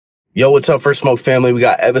Yo, what's up, First Smoke family? We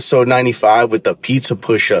got episode 95 with the Pizza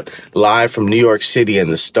Pusha live from New York City in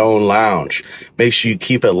the Stone Lounge. Make sure you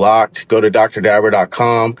keep it locked. Go to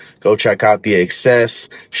drdabber.com. Go check out the excess.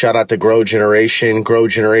 Shout out to Grow Generation,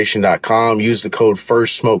 growgeneration.com. Use the code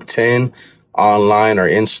FIRSTSMOKE10 online or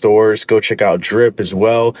in stores. Go check out Drip as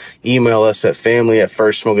well. Email us at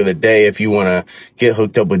family@firstsmokeoftheday if you want to get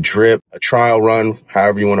hooked up with Drip, a trial run,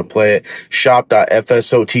 however you want to play it.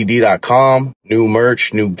 Shop.fsotd.com. New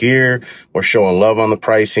merch, new gear. We're showing love on the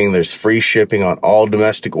pricing. There's free shipping on all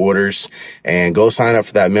domestic orders. And go sign up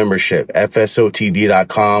for that membership,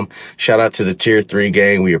 fsotd.com. Shout out to the Tier 3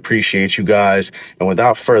 gang. We appreciate you guys. And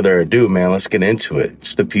without further ado, man, let's get into it.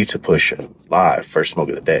 It's the Pizza Pusha, live, First Smoke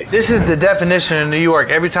of the Day. This is the definition of New York.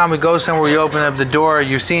 Every time we go somewhere, you open up the door,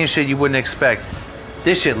 you're seeing shit you wouldn't expect.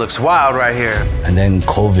 This shit looks wild right here. And then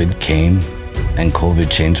COVID came, and COVID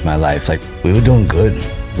changed my life. Like, we were doing good.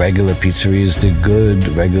 Regular pizzerias did good,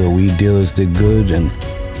 regular weed dealers did good, and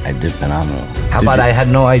I did phenomenal. How about I had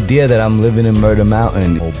no idea that I'm living in Murder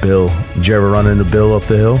Mountain? Oh, Bill. Did you ever run into Bill up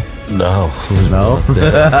the hill? No. No?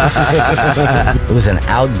 It was an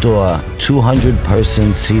outdoor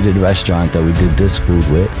 200-person seated restaurant that we did this food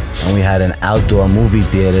with. And we had an outdoor movie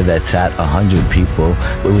theater that sat 100 people.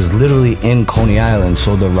 It was literally in Coney Island,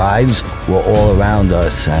 so the rides were all around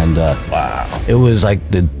us. And wow. It was like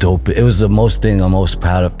the dope. It was the most thing I'm most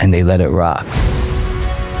proud of, and they let it rock.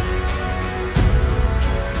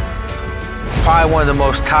 Probably one of the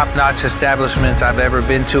most top-notch establishments I've ever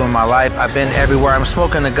been to in my life. I've been everywhere. I'm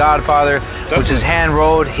smoking the Godfather, which is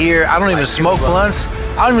hand-rolled here. I don't even smoke blunts.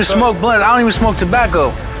 I don't even smoke blunts. I don't even smoke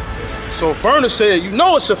tobacco. So Burner said, you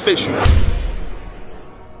know it's official.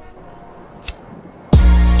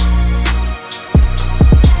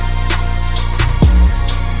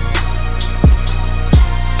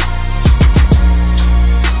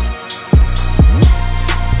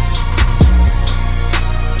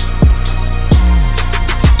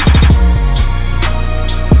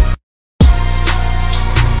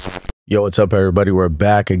 Yo, what's up, everybody? We're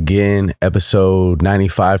back again, episode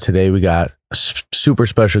 95 today. We got a super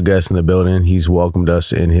special guest in the building. He's welcomed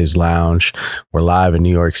us in his lounge. We're live in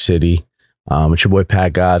New York City. It's your boy,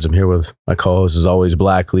 Pat Gods. I'm here with my co-host, as always,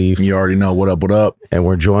 Blackleaf. You already know. What up, what up? And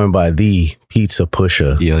we're joined by the Pizza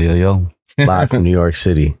Pusha. Yo, yo, yo. Live from New York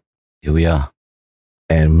City. Here we are.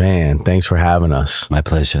 And man, thanks for having us. My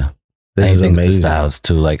pleasure. This is amazing. Styles,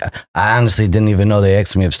 too. Like, I honestly didn't even know they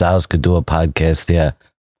asked me if Styles could do a podcast. Yeah.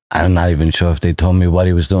 I'm not even sure if they told me what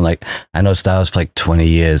he was doing. Like, I know Styles for like 20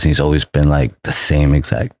 years, and he's always been like the same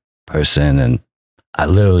exact person. And I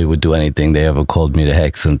literally would do anything they ever called me to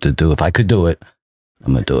ask him to do. If I could do it,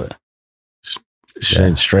 I'm going to do it.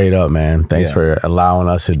 Straight up, man. Thanks for allowing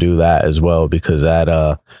us to do that as well, because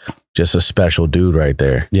that, just a special dude right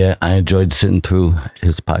there. Yeah, I enjoyed sitting through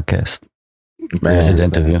his podcast. Man, his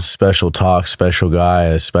interview. Special talk, special guy,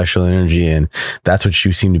 a special energy, and that's what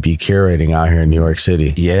you seem to be curating out here in New York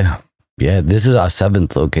City. Yeah. Yeah, this is our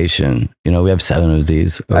 7th location. You know, we have 7 of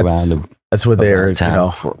these around. That's what they're, you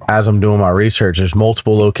know, as I'm doing my research, there's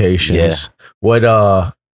multiple locations. Yeah.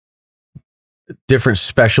 What different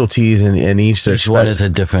specialties in each? Each one is a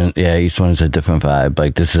different, each one is a different vibe.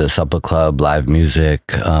 Like, this is a supper club, live music.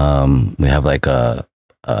 We have like a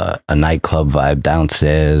nightclub vibe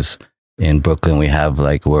downstairs. In Brooklyn, we have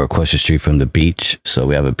like, we're across the street from the beach. So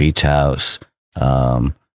we have a beach house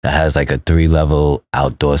that has like a 3-level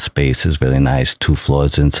outdoor space. It's really nice. 2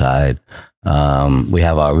 floors inside. We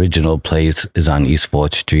have our original place is on East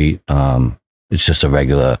 4th Street. It's just a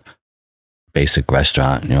regular basic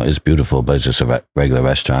restaurant. You know, it's beautiful, but it's just a regular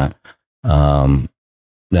restaurant. Then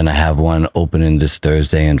I have one opening this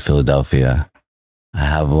Thursday in Philadelphia. I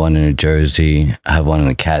have one in New Jersey. I have one in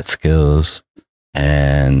the Catskills.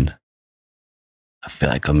 And I feel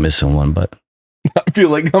like I'm missing one, but I feel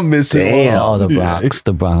like I'm missing one. Oh, the Bronx.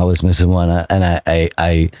 The Bronx. I was missing one. And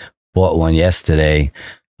I bought one yesterday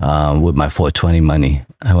with my 420 money.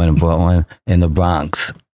 I went and bought one in the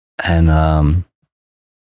Bronx. And and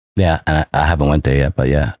I haven't went there yet, but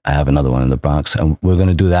yeah, I have another one in the Bronx. And we're going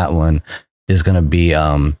to do that one. It's going to be,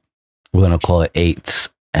 we're going to call it 8s.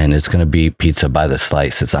 And it's going to be pizza by the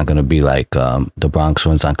slice. It's not going to be like the Bronx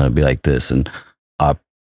one's not going to be like this. And our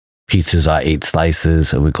pizzas are 8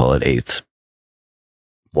 slices, and we call it 8s.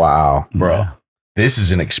 Wow, bro. Yeah. This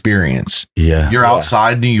is an experience. Yeah. You're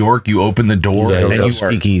outside New York, you open the door, and you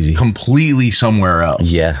are completely somewhere else.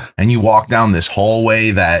 Yeah. And you walk down this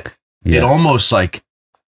hallway that it almost like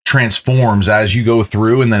transforms as you go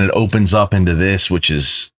through, and then it opens up into this, which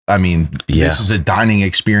is, I mean, this is a dining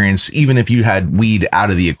experience. Even if you had weed out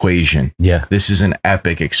of the equation, this is an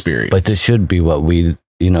epic experience. But this should be what weed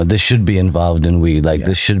you know, this should be involved in weed. Like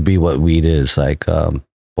this should be what weed is, like,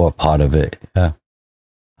 or part of it. Yeah.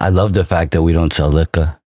 I love the fact that we don't sell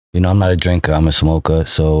liquor. You know, I'm not a drinker, I'm a smoker.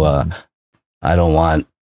 So I don't want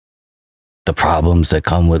the problems that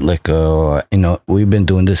come with liquor, or, you know, we've been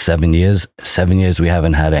doing this 7 years. 7 years we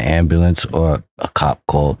haven't had an ambulance or a cop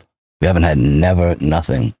called. We haven't had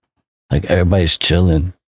nothing. Like everybody's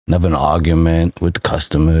chilling. Never an argument with the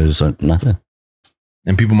customers or nothing.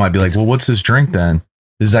 And people might be like, well, what's this drink then?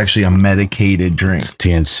 This is actually a medicated drink.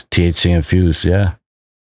 It's THC infused, yeah.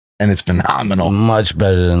 And it's phenomenal. Much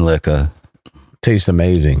better than liquor. Tastes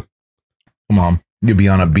amazing. Come on. You'd be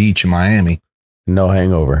on a beach in Miami. No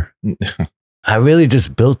hangover. I really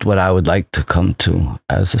just built what I would like to come to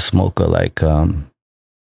as a smoker. Like,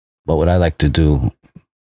 what would I like to do?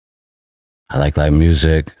 I like live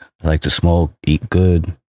music. I like to smoke, eat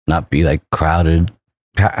good, not be like crowded.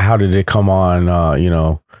 How did it come on, you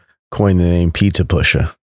know, coin the name Pizza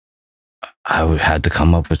Pusha? I had to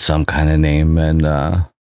come up with some kind of name, and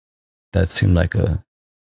that seemed like a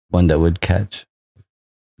one that would catch.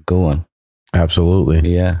 Good one.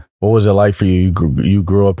 Absolutely. Yeah. What was it like for you? You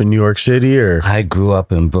grew up in New York City, or? I grew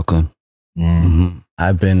up in Brooklyn.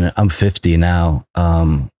 I'm 50 now.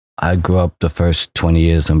 I grew up the first 20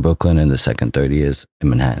 years in Brooklyn and the second 30 years in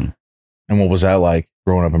Manhattan. And what was that like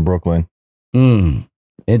growing up in Brooklyn?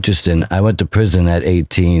 Interesting. I went to prison at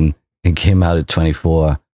 18 and came out at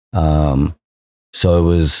 24. So it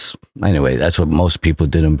was, anyway, that's what most people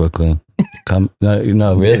did in Brooklyn.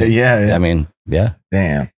 No, really. Yeah. I mean, yeah.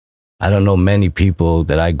 Damn. I don't know many people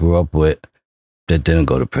that I grew up with that didn't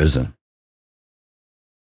go to prison.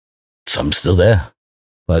 Some still there.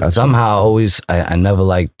 But that's somehow always, I never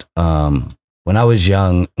liked, when I was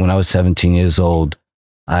young, when I was 17 years old,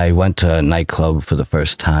 I went to a nightclub for the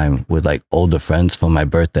first time with like older friends for my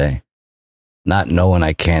birthday. Not knowing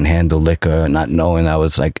I can't handle liquor, not knowing I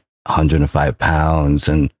was like 105 pounds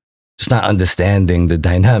and just not understanding the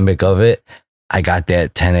dynamic of it. I got there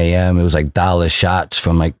at 10 a.m. It was like dollar shots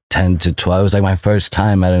from like 10 to 12. It was like my first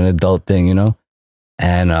time at an adult thing, you know?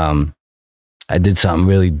 And I did something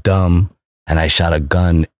really dumb. And I shot a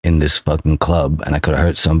gun in this fucking club, and I could have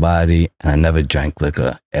hurt somebody, and I never drank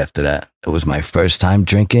liquor after that. It was my first time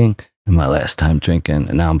drinking and my last time drinking,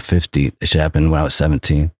 and now I'm 50. It should happen when I was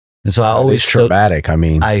 17. And so I always traumatic.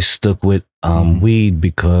 I stuck with weed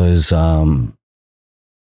because like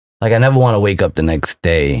I never want to wake up the next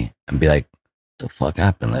day and be like, the fuck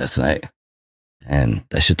happened last night? And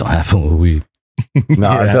that shit don't happen with weed.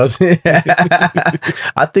 No, it doesn't.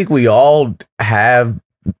 I think we all have,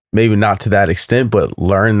 maybe not to that extent, but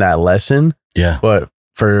learn that lesson. Yeah. But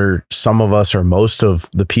for some of us, or most of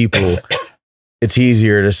the people, it's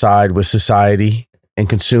easier to side with society and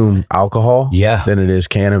consume alcohol than it is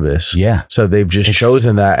cannabis. Yeah. So they've just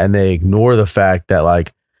chosen that, and they ignore the fact that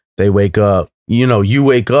like they wake up, you know, you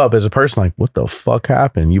wake up as a person like, what the fuck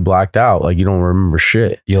happened? You blacked out. Like you don't remember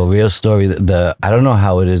shit. Yo, real story. I don't know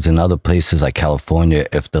how it is in other places like California,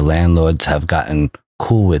 if the landlords have gotten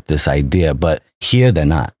cool with this idea, but here they're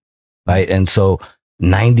not. Right. And so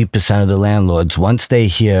 90% of the landlords, once they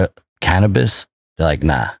hear cannabis, they're like,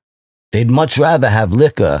 nah, they'd much rather have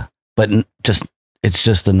liquor, but it's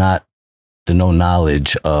just the no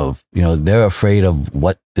knowledge of, you know, they're afraid of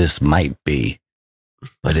what this might be,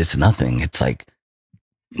 but it's nothing. It's like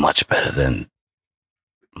much better than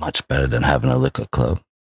having a liquor club.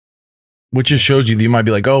 Which just shows you that you might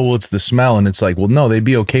be like, oh, well, it's the smell. And it's like, well, no, they'd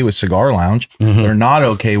be okay with cigar lounge. They're not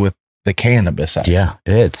okay with the cannabis. Yeah,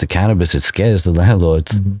 it's the cannabis. It scares the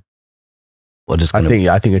landlords.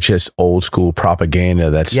 I think it's just old school propaganda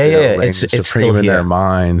that's it's supreme in their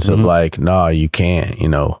minds of like, no, you can't, you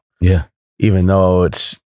know. Yeah. Even though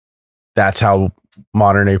that's how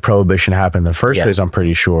modern day prohibition happened in the first place, I'm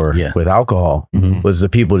pretty sure, with alcohol, was the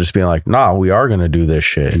people just being like, nah, we are going to do this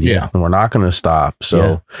shit. Yeah. And we're not going to stop.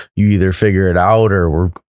 So you either figure it out or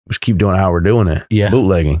we're just keep doing how we're doing it. Yeah.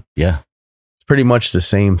 Bootlegging. Yeah. Pretty much the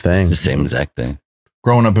same thing. The same exact thing.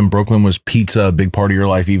 Growing up in Brooklyn, was pizza a big part of your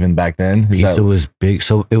life even back then? Pizza was big.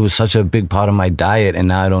 So it was such a big part of my diet, and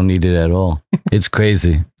now I don't need it at all. It's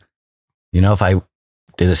crazy. You know, if I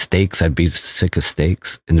did a steaks, I'd be sick of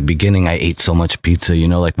steaks. In the beginning, I ate so much pizza, you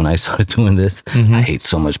know, like when I started doing this, I ate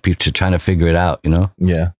so much pizza trying to figure it out, you know?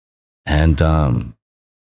 Yeah. And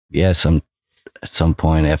at some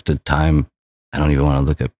point after time, I don't even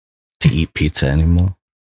want to eat pizza anymore.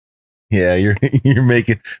 Yeah, you're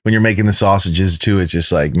making the sausages too. It's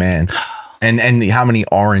just like, man, and how many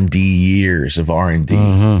R&D years of R&D,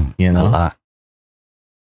 you know? A lot.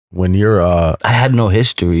 When you're I had no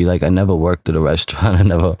history. Like I never worked at a restaurant. I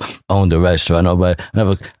never owned a restaurant.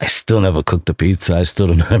 I still never cooked a pizza. I still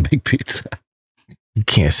don't know how to make pizza. You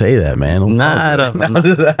can't say that, man. Nah, I don't. Well,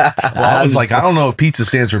 I was like, I don't know if pizza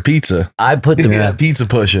stands for pizza. I put the Pizza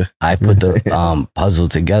Pusha. I put the puzzle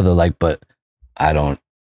together, like, but I'm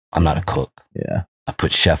not a cook. Yeah. I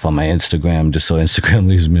put chef on my Instagram just so Instagram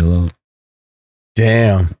leaves me alone.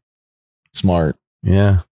 Damn. Smart.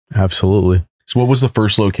 Yeah, absolutely. So what was the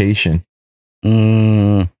first location?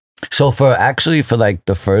 So for like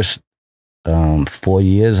the first 4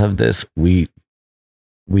 years of this, we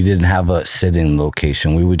didn't have a sit-in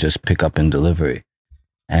location. We would just pick up and delivery.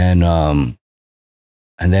 And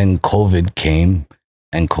then COVID came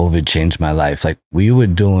and COVID changed my life. Like we were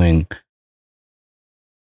doing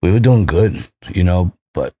good, you know,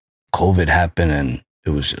 but COVID happened and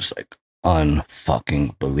it was just like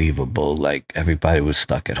unfucking believable. Like everybody was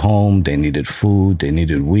stuck at home. They needed food, they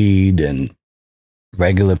needed weed, and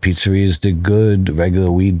regular pizzerias did good,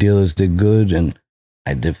 regular weed dealers did good, and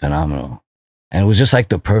I did phenomenal. And it was just like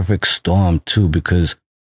the perfect storm too, because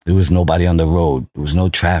there was nobody on the road. There was no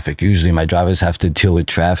traffic. Usually my drivers have to deal with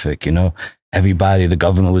traffic, you know. Everybody, the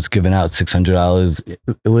government was giving out $600.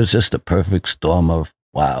 It was just a perfect storm of,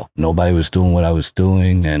 wow, nobody was doing what I was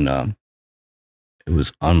doing, and it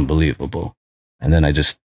was unbelievable. And then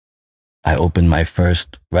I opened my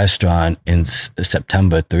first restaurant in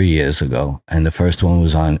September 3 years ago, and the first one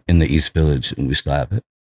was in the East Village, and we still have it.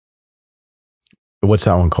 What's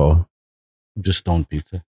that one called? Just Stone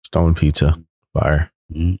Pizza. Stone Pizza. Fire.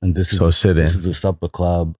 And this is This is the supper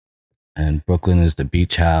club, and Brooklyn is the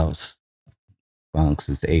beach house. Bronx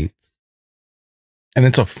is 8. And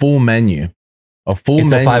it's a full menu. It's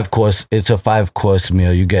a 5-course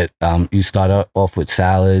meal. You get you start off with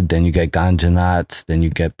salad, then you get ganja nuts, then you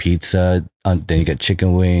get pizza, then you get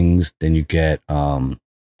chicken wings, then you get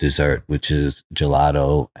dessert, which is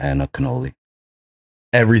gelato and a cannoli.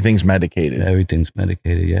 Everything's medicated. Everything's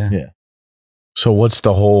medicated, yeah. Yeah. So what's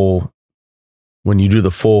the whole, when you do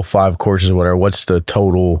the full 5 courses or whatever, what's the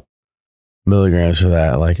total milligrams for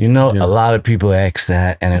that? Like, a lot of people ask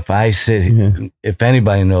that, and if I if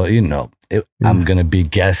anybody knows, I'm gonna be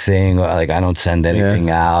guessing, or like I don't send anything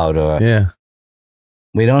out, or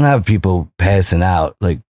we don't have people passing out,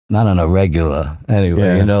 like not on a regular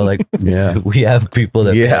anyway. Like we have people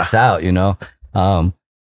that pass out,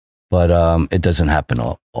 but it doesn't happen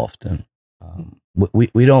often.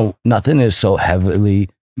 We don't. Nothing is so heavily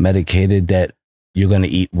medicated that you're going to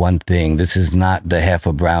eat one thing. This is not the half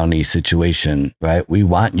a brownie situation, right? We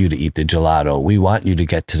want you to eat the gelato. We want you to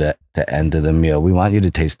get to the end of the meal. We want you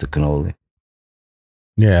to taste the cannoli.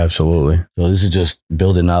 Yeah, absolutely. So this is just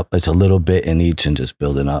building up. It's a little bit in each and just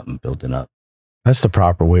building up and building up. That's the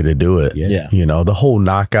proper way to do it. Yeah. The whole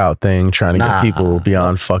knockout thing, trying to get people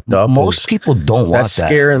beyond fucked up. Most people don't want that. That's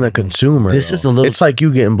scaring the consumer. This is a little. It's like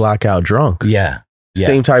you getting blackout drunk. Yeah.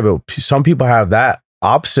 Same type of. Some people have that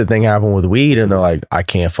opposite thing happen with weed, and they're like, I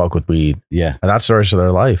can't fuck with weed. Yeah. And that's the rest of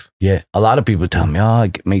their life. Yeah. A lot of people tell me, oh,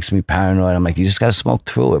 it makes me paranoid. I'm like, you just got to smoke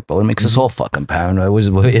through it, bro. It makes us all fucking paranoid.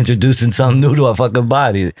 We're introducing something new to our fucking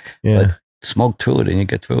body. Yeah. But smoke through it and you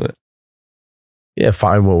get through it. Yeah.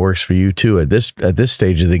 Find what works for you too. At this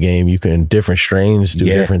stage of the game, you can, different strains do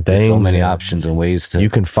different things. So many options and ways to. You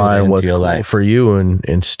can find what's cool for you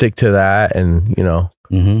and stick to that, and,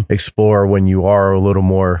 explore when you are a little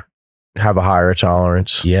more, have a higher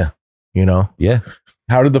tolerance. Yeah. Yeah.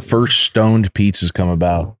 How did the first stoned pizzas come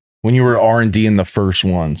about? When you were R&D in the first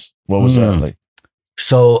ones, what was that like?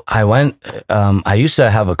 So I went, I used to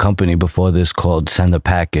have a company before this called Send a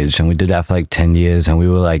Package, and we did that for like 10 years, and we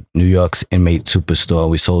were like New York's inmate superstore.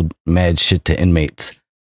 We sold mad shit to inmates.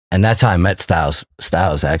 And that's how I met Styles.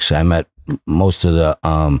 Actually, I met most of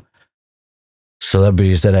the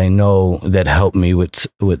celebrities that I know that helped me with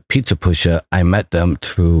Pizza Pusha. I met them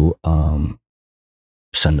through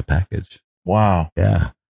Send a Package. Wow. Yeah.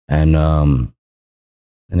 And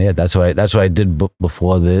yeah, that's what I did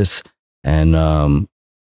before this. And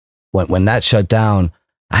when that shut down,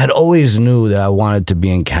 I had always knew that I wanted to be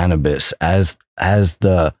in cannabis as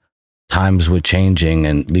the times were changing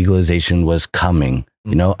and legalization was coming.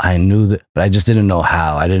 I knew that, but I just didn't know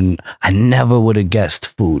how. I never would have guessed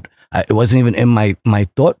food. It wasn't even in my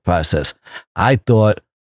thought process. I thought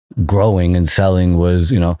growing and selling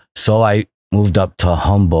was, so I moved up to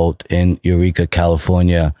Humboldt in Eureka,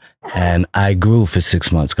 California, and I grew for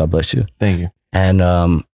 6 months. God bless you. Thank you.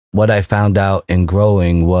 And what I found out in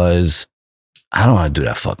growing was I don't want to do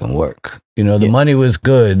that fucking work. The money was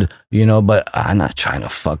good, but I'm not trying to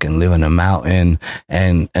fucking live in a mountain,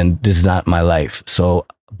 and this is not my life. So,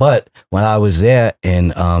 but when I was there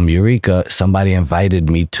in Eureka, somebody invited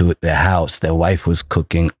me to their house. Their wife was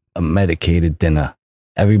cooking a medicated dinner.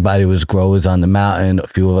 Everybody was growers on the mountain. A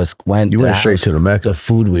few of us went. You went straight to the Mecca. The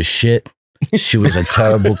food was shit. She was a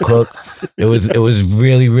terrible cook. It was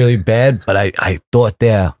really, really bad. But I thought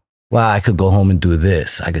there, wow, I could go home and do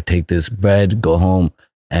this. I could take this bread, go home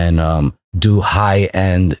and do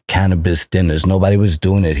high-end cannabis dinners. Nobody was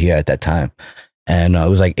doing it here at that time. And it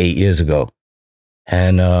was like 8 years ago.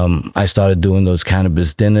 And I started doing those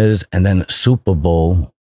cannabis dinners. And then Super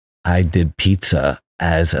Bowl, I did pizza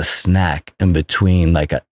as a snack in between, like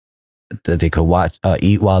that they could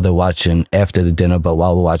eat while they're watching after the dinner, but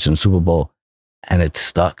while we're watching Super Bowl. And it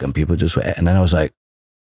stuck and people just went. And then I was like,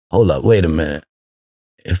 hold up, wait a minute.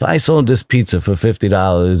 If I sold this pizza for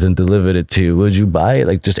 $50 and delivered it to you, would you buy it?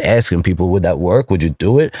 Like just asking people, would that work? Would you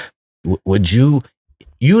do it? Would you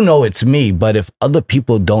know it's me, but if other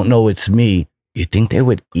people don't know it's me, you think they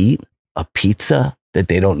would eat a pizza that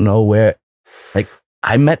they don't know where? Like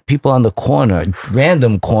I met people on the corner,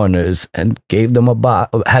 random corners, and gave them a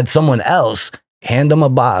box, had someone else hand them a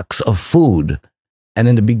box of food. And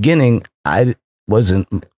in the beginning,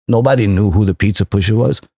 nobody knew who the Pizza Pusha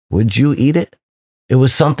was. Would you eat it? It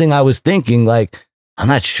was something I was thinking, like, I'm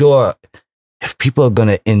not sure if people are going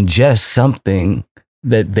to ingest something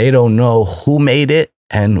that they don't know who made it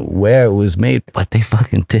and where it was made, but they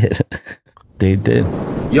fucking did. They did.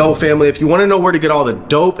 Yo, family, if you want to know where to get all the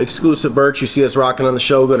dope exclusive merch you see us rocking on the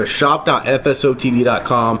show, go to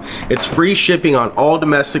shop.fsotd.com. It's free shipping on all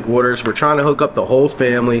domestic orders. We're trying to hook up the whole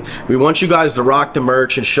family. We want you guys to rock the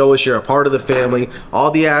merch and show us you're a part of the family.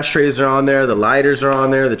 All the ashtrays are on there. The lighters are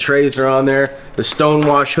on there. The trays are on there. The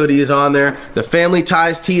Stonewash hoodie is on there. The Family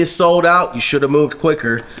Ties tee is sold out. You should have moved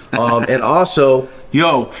quicker. And also,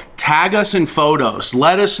 yo, tag us in photos.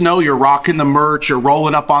 Let us know you're rocking the merch, you're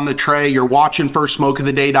rolling up on the tray, you're watching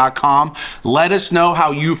firstsmokeoftheday.com. Let us know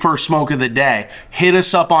how you first smoke of the day. Hit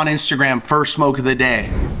us up on Instagram, first smoke of the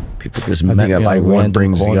day. People just I met think me like on one random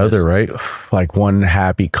brings the corners. other, right? Like one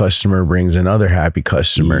happy customer brings another happy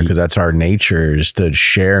customer, because that's our nature, is to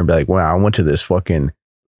share and be like, wow, I went to this fucking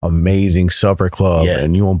amazing supper club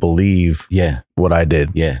and you won't believe what I did.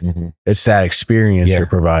 Yeah. It's that experience you're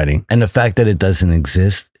providing. And the fact that it doesn't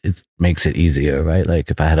exist, it makes it easier, right? Like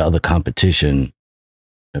if I had other competition,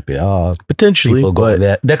 it'd be, potentially people go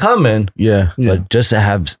there. They're coming. Yeah. But just to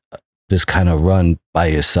have this kind of run by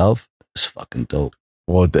yourself is fucking dope.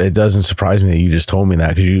 Well, it doesn't surprise me that you just told me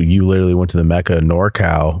that, because you literally went to the Mecca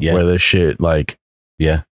NorCal where this shit like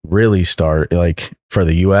really started, like for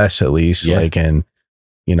the US at least. Like, and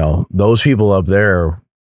you know, those people up there are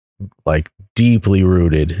like deeply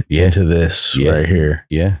rooted into this right here.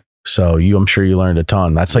 Yeah. So I'm sure you learned a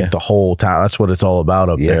ton. That's like the whole town. That's what it's all about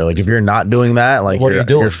up there. Like if you're not doing that, like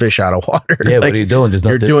you're fish out of water. Yeah. Like, what are you doing?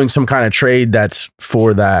 You're doing some kind of trade that's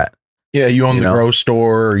for that. Yeah, you own the grow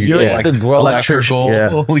store, you like electrical,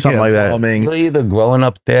 something like that. You're either growing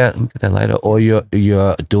up there, look at that lighter, or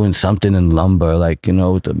you're doing something in lumber, like, you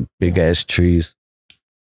know, with the big ass trees.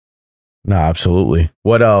 No, absolutely.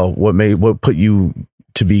 What put you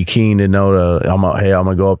to be keen to know I'm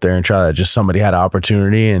gonna go up there and try that? Just somebody had an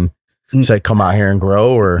opportunity and said, come out here and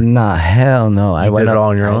grow, or nah, hell no. I went did it all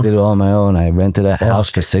on your own. I did it all on my own. I rented a house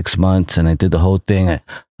for 6 months and I did the whole thing.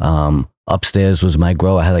 Upstairs was my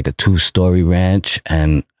grow. I had like a 2-story ranch,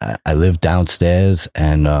 and I lived downstairs,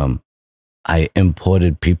 and I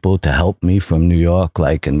imported people to help me from New York,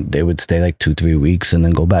 like, and they would stay like 2-3 weeks and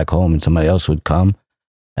then go back home, and somebody else would come.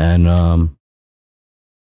 And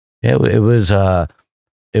it was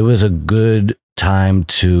a good time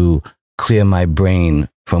to clear my brain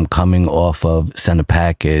from coming off of Center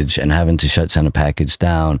Package and having to shut Center Package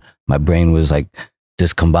down. My brain was like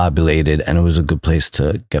discombobulated, and it was a good place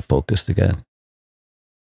to get focused again.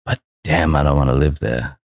 But damn, I don't want to live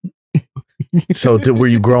there. So were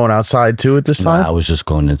you growing outside too at this time? Nah, I was just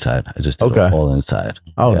going inside. I just did it all inside.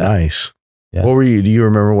 Oh, nice. Yeah. What were you? Do you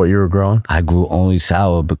remember what you were growing? I grew only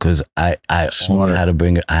sour because I only had to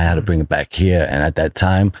bring it. I had to bring it back here, and at that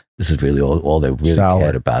time, this is really all they really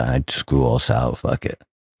cared about. And I just grew all sour. Fuck it.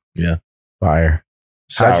 Yeah, fire.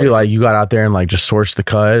 I feel like you got out there and like just sourced the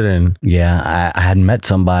cut, and I had met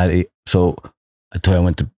somebody. So I told you I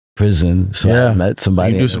went to prison, so I met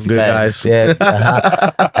somebody. So you do some good guys.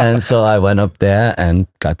 Yeah, and so I went up there and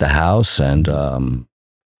got the house, and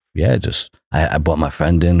I brought my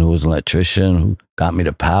friend in who was an electrician who got me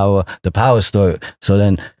the power story. So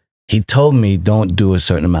then he told me don't do a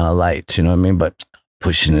certain amount of lights, you know what I mean? But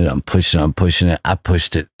I'm pushing it. I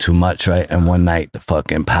pushed it too much, right? And one night the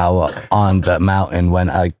fucking power on the mountain, when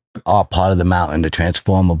our part of the mountain, the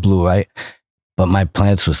transformer blew, right? But my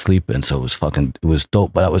plants were sleeping, so it was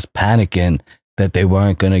dope. But I was panicking that they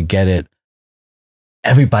weren't gonna get it.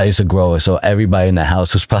 Everybody's a grower, so everybody in the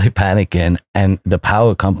house was probably panicking. And the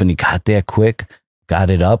power company got there quick, got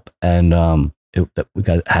it up, and we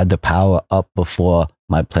had the power up before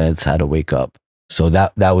my plants had to wake up. So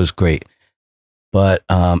that was great. But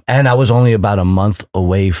and I was only about a month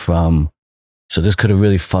away from, so this could have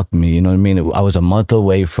really fucked me. You know what I mean? I was a month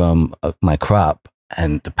away from my crop,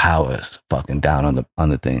 and the power is fucking down on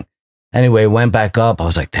the thing. Anyway, it went back up. I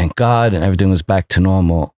was like, thank God, and everything was back to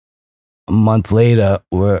normal. A month later,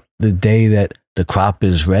 or the day that the crop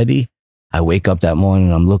is ready, I wake up that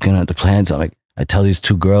morning, I'm looking at the plants. I'm like, I tell these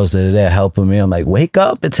two girls that are there helping me, I'm like, wake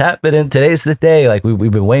up, it's happening. Today's the day. Like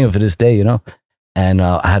we've been waiting for this day, you know? And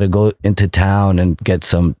I had to go into town and get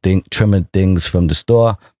some trimmer things from the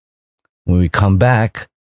store. When we come back,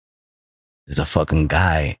 there's a fucking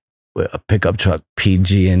guy with a pickup truck,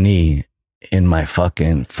 PG&E, in my fucking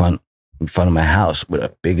in front of my house with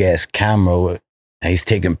a big ass camera, and he's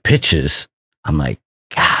taking pictures. I'm like,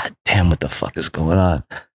 God damn, what the fuck is going on?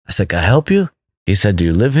 I said, can I help you? He said, do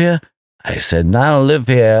you live here? I said, no, I don't live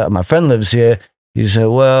here. My friend lives here. He said,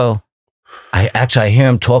 well, I hear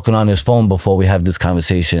him talking on his phone before we have this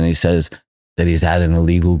conversation. He says that he's at an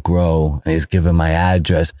illegal grow and he's giving my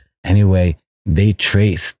address. Anyway, they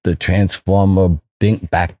traced the transformer thing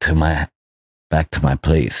back to my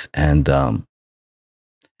place. And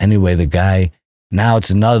anyway, the guy, now it's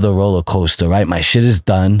another roller coaster, right? My shit is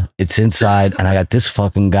done. It's inside, and I got this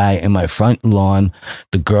fucking guy in my front lawn.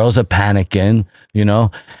 The girls are panicking, you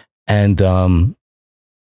know? And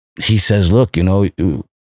he says, look, you know,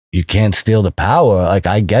 you can't steal the power. Like,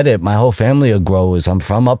 I get it. My whole family are growers. I'm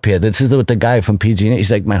from up here. This is what the guy from PG&E,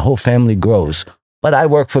 he's like, my whole family grows, but I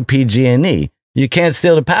work for PG&E. You can't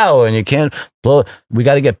steal the power, and you can't blow. We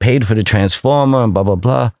got to get paid for the transformer and blah, blah,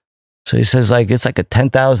 blah. So he says, like, it's like a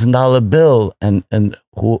 $10,000 bill. And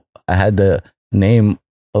who I had the name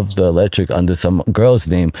of the electric under some girl's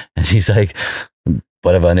name. And she's like,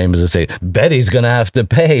 whatever her name is, to say, Betty's going to have to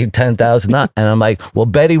pay $10,000. And I'm like, well,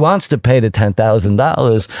 Betty wants to pay the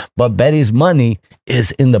 $10,000, but Betty's money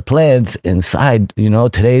is in the plants inside, you know,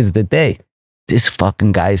 today's the day. This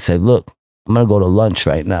fucking guy said, look, I'm going to go to lunch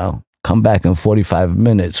right now. Come back in 45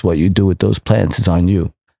 minutes. What you do with those plants is on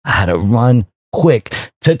you. I had to run quick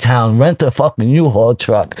to town, rent a fucking U-Haul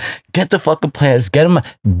truck, get the fucking plants, get them,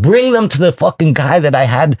 bring them to the fucking guy that I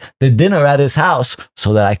had the dinner at his house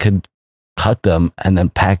so that I could cut them and then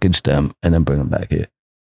package them and then bring them back here.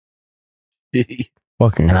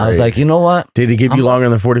 Fucking and great. I was like, you know what? Did he give you longer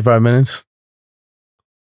than 45 minutes?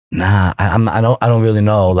 Nah, I don't really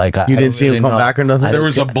know. Like, you didn't see him come back or nothing. There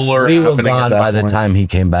was a blur. We were gone by the time he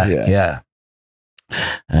came back. Yeah.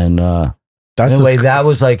 And that's anyway, that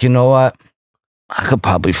was like, you know what? I could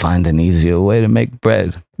probably find an easier way to make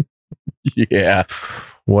bread. Yeah.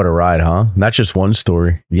 What a ride, huh? Not just one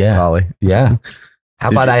story. Yeah. Holly. Yeah. How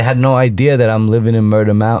about I had no idea that I'm living in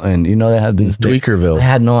Murder Mountain? You know, they have this Tweakerville. I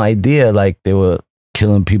had no idea, like, they were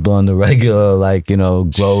killing people on the regular, like, you know,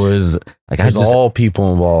 growers. Like, there's all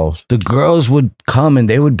people involved. The girls would come and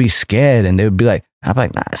they would be scared and they would be like, I'm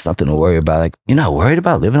like, nah, it's nothing to worry about. Like, you're not worried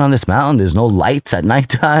about living on this mountain? There's no lights at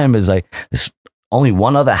nighttime. It's like, there's only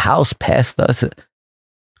one other house past us. And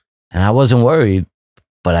I wasn't worried,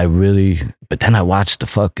 but then I watched the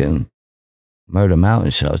fucking Murder Mountain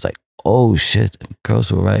shit. I was like, oh shit,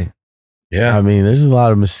 girls were right. Yeah. I mean, there's a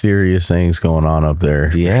lot of mysterious things going on up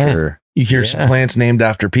there. Yeah. Sure. You hear some plants named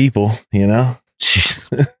after people, you know? Jeez.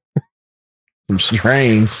 Some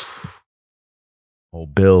strains. Oh,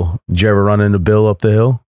 Bill. Did you ever run into Bill up the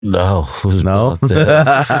hill? No. No?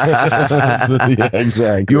 Yeah,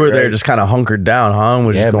 exactly. You were there just kind of hunkered down, huh? And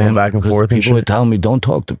we're just going back and forth. People were telling me, don't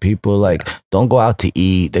talk to people. Like, don't go out to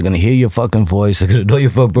eat. They're going to hear your fucking voice. They're going to know you're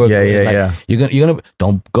from Brooklyn. Yeah. You're gonna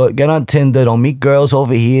don't go get on Tinder. Don't meet girls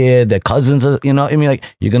over here. Their cousins are, you know, I mean, like,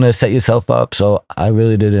 you're going to set yourself up. So I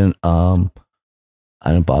really didn't, I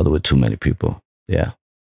didn't bother with too many people. Yeah.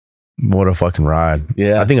 What a fucking ride.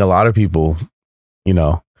 Yeah. I think a lot of people, you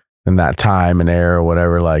know, in that time and era or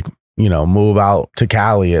whatever, like, you know, move out to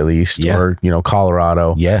Cali at least, or, you know,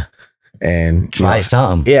 Colorado. Yeah. And try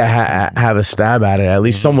something. Yeah. Have a stab at it. At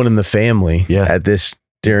least someone in the family at this,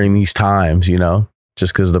 during these times, you know,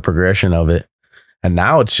 just because of the progression of it. And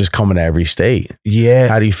now it's just coming to every state. Yeah.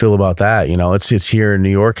 How do you feel about that? You know, it's here in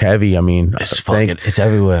New York heavy. I mean, it's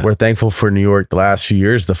everywhere. We're thankful for New York. The last few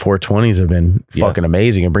years, the 420s have been fucking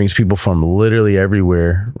amazing. It brings people from literally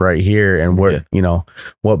everywhere right here. And we're, you know,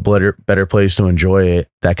 what better place to enjoy it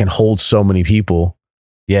that can hold so many people.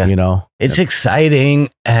 Yeah. You know, it's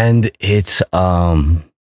exciting, and it's, a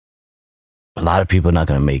lot of people are not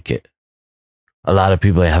going to make it. A lot of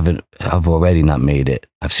people have already not made it.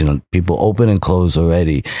 I've seen people open and close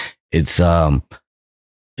already. It's happened.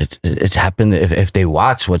 If they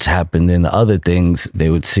watch what's happened in the other things, they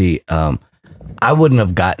would see. I wouldn't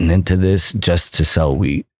have gotten into this just to sell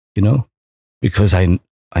weed, you know, because I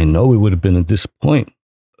know we would have been at this point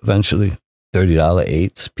eventually. $30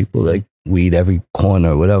 eights, people like weed every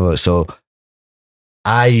corner, whatever. So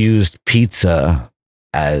I used pizza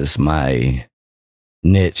as my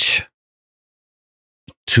niche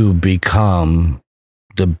to become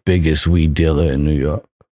the biggest weed dealer in New York.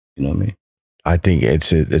 You know what I mean? I think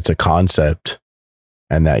it's a concept,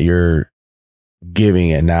 and that you're giving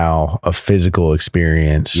it now a physical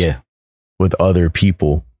experience with other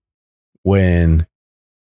people. When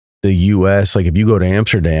the US, like if you go to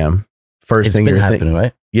Amsterdam, first thing you're thinking,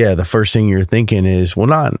 right? Yeah, the first thing you're thinking is, well,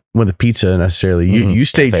 not with the pizza necessarily. You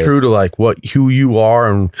stay true to like who you are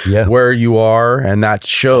and where you are, and that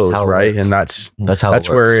shows, right? And that's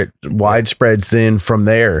where it widespreads in from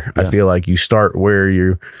there. I feel like you start where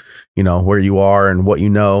where you are and what you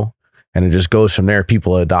know, and it just goes from there.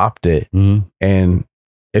 People adopt it. And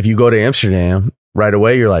if you go to Amsterdam right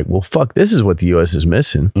away, you're like, well, fuck, this is what the US is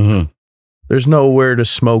missing. There's nowhere to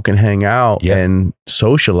smoke and hang out and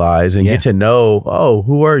socialize and get to know, oh,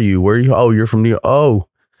 who are you? Where are you? Oh, you're from New York. Oh,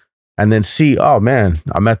 and then see, oh man,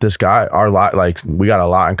 I met this guy. We got a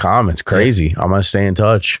lot in common. It's crazy. I'm going to stay in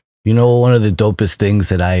touch. You know, one of the dopest things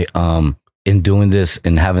that I, in doing this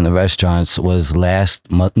and having the restaurants was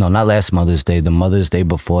not last Mother's Day, the Mother's Day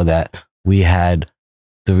before that, we had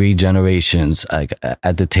 3 generations. Like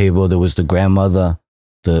at the table, there was the grandmother,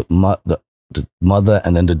 the mother,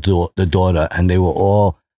 and then the daughter, and they were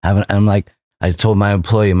all having, and I'm like, I told my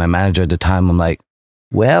employee, my manager at the time, I'm like,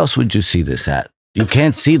 where else would you see this at? You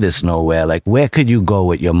can't see this nowhere. Like, where could you go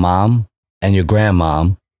with your mom and your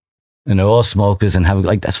grandmom, and they're all smokers and having,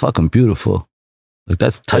 like, that's fucking beautiful. Like,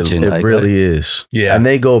 that's touching. It really is. Yeah. And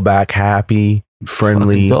they go back happy,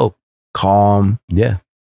 friendly, dope, calm. Yeah.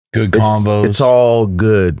 Good combos. It's all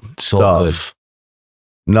good stuff.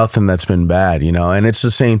 Nothing that's been bad, you know. And it's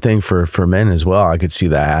the same thing for men as well. I could see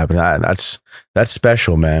that happen. That's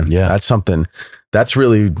special, man. Yeah. That's something, that's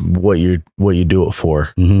really what you do it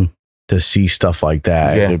for. To see stuff like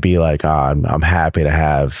that and to be like, I'm happy to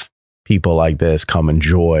have people like this come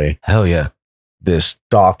enjoy. Hell yeah. This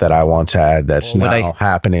thought that I once had that's now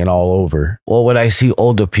happening all over. Well, when I see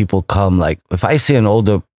older people come, like if I see an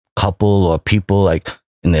older couple or people like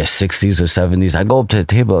in their 60s or 70s, I go up to the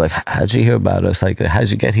table like, how'd you hear about us? Like, how'd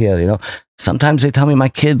you get here? You know, sometimes they tell me my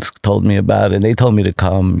kids told me about it. They told me to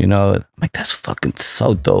come, you know. I'm like, that's fucking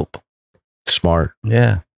so dope. Smart.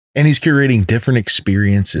 Yeah. And he's curating different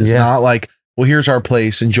experiences. Not like, well, here's our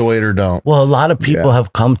place, enjoy it or don't. Well, a lot of people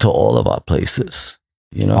have come to all of our places.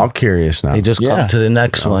 You know, I'm curious now. They just come to the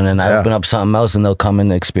next one, and I open up something else, and they'll come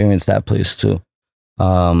and experience that place too.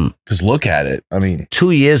 Because look at it. I mean,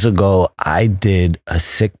 2 years ago, I did a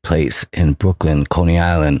sick place in Brooklyn, Coney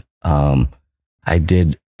Island.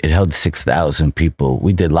 It held 6,000 people.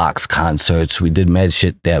 We did Locks concerts. We did mad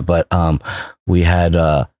shit there, but we had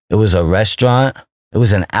it was a restaurant. It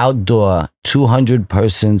was an outdoor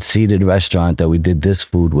 200-person seated restaurant that we did this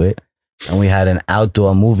food with. And we had an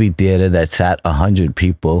outdoor movie theater that sat 100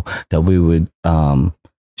 people that we would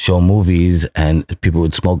show movies, and people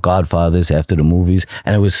would smoke Godfathers after the movies.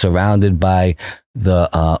 And it was surrounded by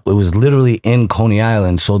it was literally in Coney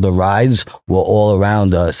Island. So the rides were all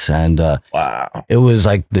around us. And wow, it was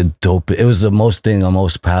like the dope. It was the most thing I'm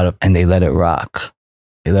most proud of. And they let it rock.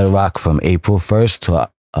 They let it rock from April 1st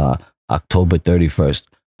to October 31st.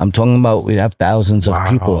 I'm talking about, we'd have thousands of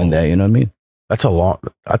people in there. You know what I mean? That's a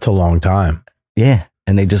long time. Yeah.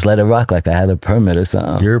 And they just let it rock like I had a permit or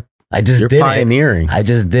something. You're pioneering. I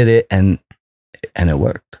just did it and it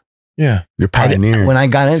worked. Yeah. You're pioneering. When I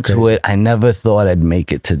got into it, I never thought I'd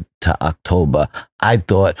make it to October. I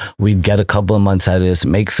thought we'd get a couple of months out of this,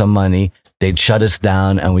 make some money. They'd shut us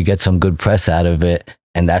down and we get some good press out of it.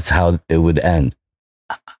 And that's how it would end.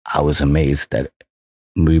 I was amazed that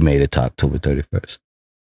we made it to October 31st.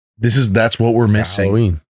 That's what we're missing.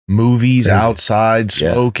 Halloween. Movies, outside,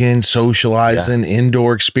 smoking, socializing,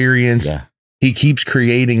 indoor experience. Yeah. He keeps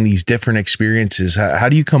creating these different experiences. How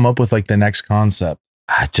do you come up with like the next concept?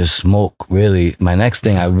 I just smoke, really. My next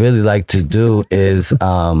thing I really like to do is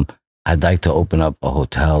I'd like to open up a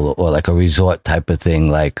hotel or like a resort type of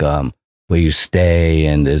thing, like where you stay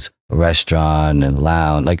and there's a restaurant and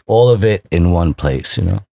lounge, like all of it in one place, you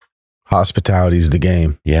know? Hospitality is the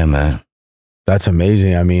game. Yeah, man. That's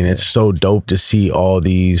amazing. I mean, it's so dope to see all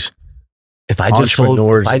these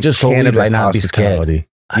entrepreneurs. If I just sold weed right now, I'd be scared.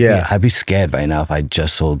 Yeah, I'd be scared right now if I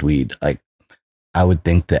just sold weed. Like, I would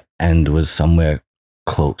think the end was somewhere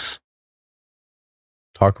close.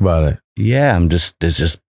 Talk about it. Yeah,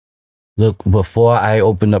 look, before I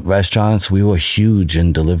opened up restaurants, we were huge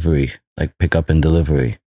in delivery, like pickup and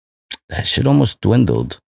delivery. that shit almost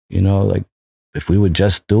dwindled. You know, like if we were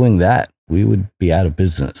just doing that, we would be out of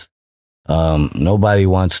business. Nobody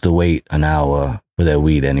wants to wait an hour for their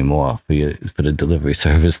weed anymore for the delivery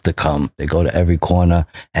service to come. They go to every corner,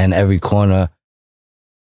 and every corner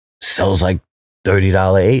sells like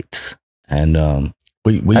 $30 eighths. And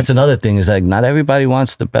that's another thing, is like not everybody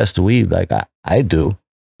wants the best weed. Like I do,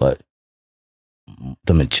 but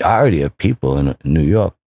the majority of people in New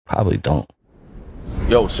York probably don't.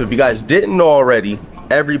 Yo, so if you guys didn't know already,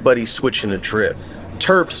 everybody's switching to drip.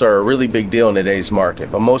 Terps are a really big deal in today's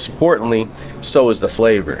market, but most importantly, so is the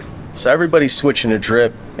flavor. So everybody's switching to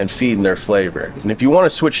drip and feeding their flavor. And if you want to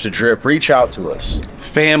switch to drip, reach out to us.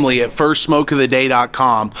 Family at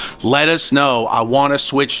firstsmokeoftheday.com. Let us know. I want to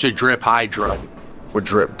switch to Drip Hydro. We're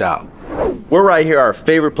dripped out. We're right here, our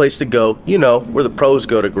favorite place to go, you know, where the pros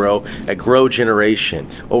go to grow, at Grow Generation.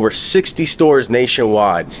 Over 60 stores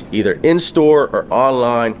nationwide, either in-store or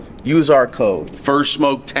online. Use our code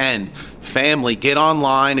FirstSmoke10. Family, get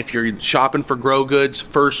online if you're shopping for grow goods,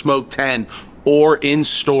 FirstSmoke10, or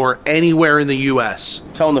in-store anywhere in the U.S.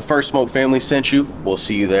 Tell them the First Smoke family sent you. We'll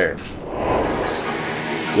see you there.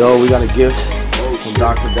 Yo, we got a gift from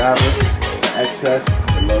Dr. Dabber. It's an excess.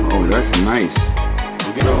 Oh, that's nice.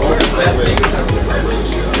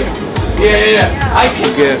 Yeah. I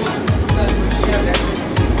can gift.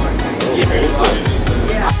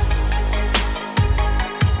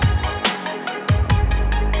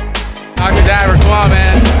 Dr. Dabber, come on,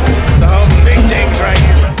 man. The homie. Big things right here.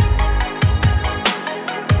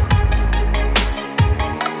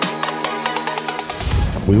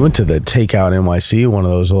 We went to the Takeout NYC, one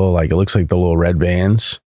of those little, like, it looks like the little red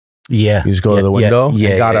vans. Yeah. You just go to the window.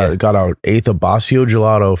 And got our eighth of Basio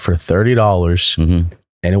gelato for $30.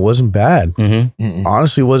 And it wasn't bad.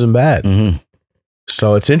 Honestly, it wasn't bad.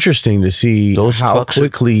 So it's interesting to see how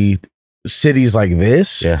quickly cities like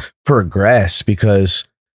this progress, because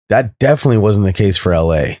that definitely wasn't the case for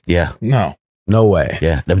LA. Yeah. No way.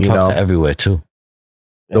 Yeah. Them trucks are everywhere too.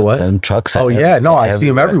 The what? Them trucks are I see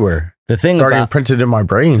them everywhere. The thing starting printed in my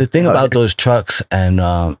brain. The thing about those trucks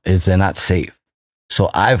is they're not safe. So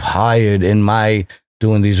I've hired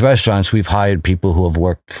doing these restaurants, we've hired people who have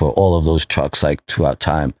worked for all of those trucks, like throughout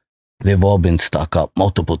time. They've all been stuck up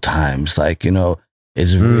multiple times. Like, you know,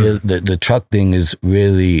 it's real. The truck thing is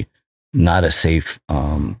really not a safe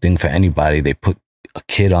thing for anybody. They put a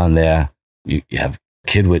kid on there. You have a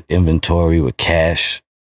kid with inventory, with cash.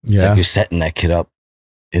 Yeah. Like you're setting that kid up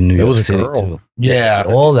in New York City too. Yeah.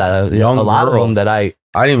 All that. A lot of them that I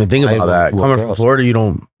didn't even think about that. Coming from Florida, you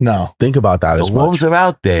don't think about that as much. The wolves are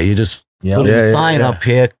out there. You just put a sign up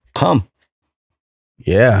here. Come.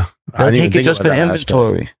 Yeah. They'll take it just for the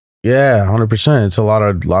inventory. Yeah, 100%. It's a lot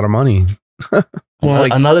of money.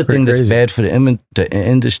 Another thing that's bad for the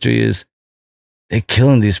industry is they're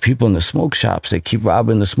killing these people in the smoke shops. They keep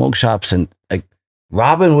robbing the smoke shops, and like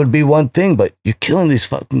robbing would be one thing, but you're killing these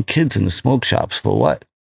fucking kids in the smoke shops for what?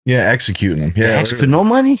 Yeah, executing them. Yeah, for no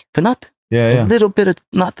money, for nothing. Yeah, a little bit of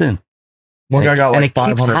nothing. One guy got like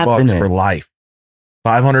 $500 for life.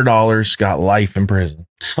 $500 got life in prison.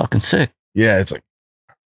 It's fucking sick. Yeah, it's like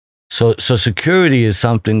so security is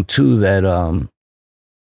something too that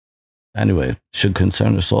anyway should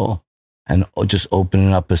concern us all. And just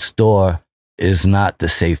opening up a store is not the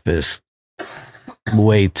safest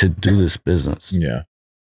way to do this business. Yeah.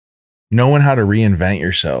 Knowing how to reinvent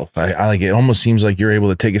yourself. I like it. Almost seems like you're able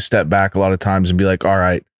to take a step back a lot of times and be like, all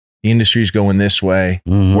right, the industry's going this way.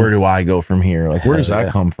 Where do I go from here? Like, where does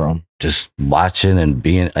that come from? Just watching and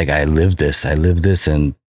being like, I live this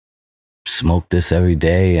and smoke this every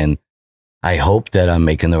day. And I hope that I'm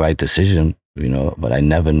making the right decision, you know, but I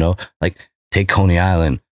never know. Like, take Coney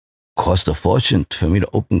Island. Cost a fortune for me to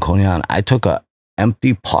open Coney Island. I took a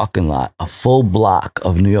empty parking lot, a full block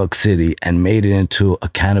of New York City, and made it into a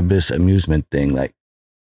cannabis amusement thing. Like,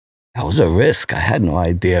 that was a risk. I had no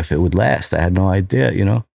idea if it would last. I had no idea, you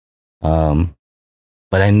know.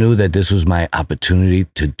 But I knew that this was my opportunity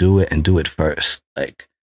to do it and do it first. Like,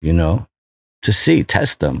 you know, to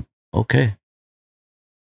test them. Okay.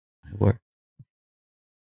 It worked.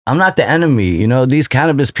 I'm not the enemy, you know, these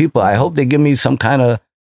cannabis people. I hope they give me some kind of,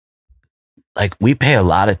 like, we pay a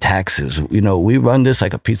lot of taxes. You know, we run this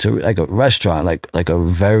like a pizza, like a restaurant, like a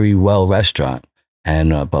very well restaurant.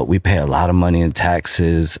 And, but we pay a lot of money in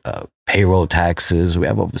taxes, payroll taxes. We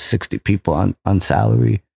have over 60 people on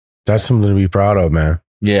salary. That's something to be proud of, man.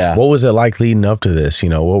 Yeah. What was it like leading up to this? You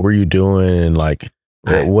know, what were you doing? And like,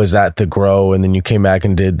 was that the grow? And then you came back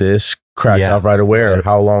and did this, cracked off right away? Or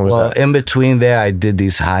how long was that? In between there, I did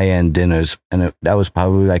these high-end dinners. And that was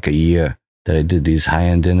probably like a year that I did these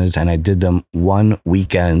high-end dinners. And I did them one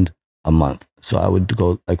weekend a month. So I would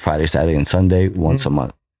go like Friday, Saturday, and Sunday once a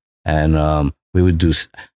month. And we would do,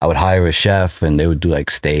 I would hire a chef and they would do like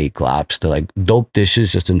steak, lobster, like dope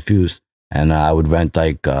dishes just infused. And I would rent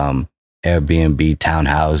like Airbnb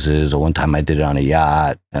townhouses, or one time I did it on a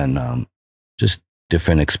yacht, and just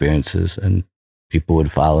different experiences, and people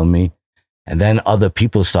would follow me. And then other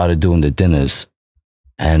people started doing the dinners,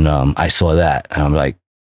 and I saw that, and I'm like,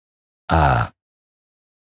 I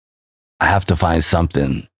have to find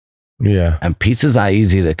something. Yeah. And pizza's not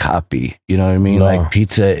easy to copy. You know what I mean? No. Like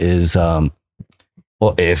pizza is, well,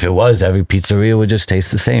 if it was, every pizzeria would just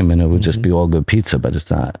taste the same and it would just be all good pizza, but it's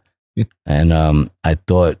not. And I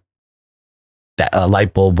thought that a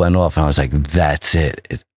light bulb went off and I was like, that's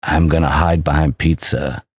it. I'm going to hide behind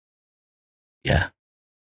pizza. Yeah.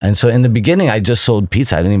 And so in the beginning, I just sold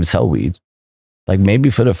pizza. I didn't even sell weed. Like maybe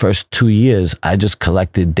for the first 2 years, I just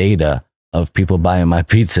collected data of people buying my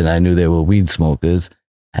pizza and I knew they were weed smokers.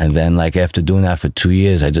 And then like after doing that for 2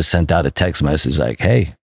 years, I just sent out a text message like,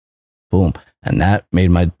 hey, boom. And that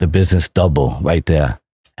made the business double right there.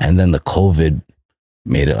 And then the COVID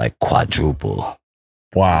made it like quadruple.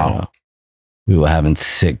 Wow. You know? We were having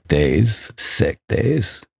sick days.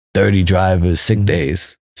 30 drivers, sick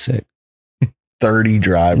days, sick. 30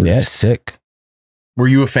 drivers. Yeah, sick. Were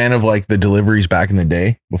you a fan of like the deliveries back in the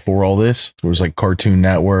day before all this? There was like Cartoon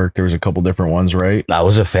Network. There was a couple different ones, right? I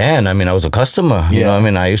was a fan. I mean, I was a customer. You know what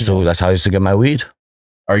I mean? That's how I used to get my weed.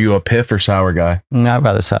 Are you a piff or sour guy? I'd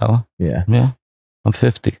rather sour. Yeah. Yeah. I'm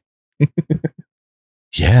 50.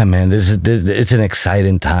 Yeah, man. It's an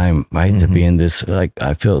exciting time, right? To be in this, like,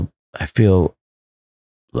 I feel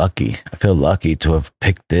lucky. I feel lucky to have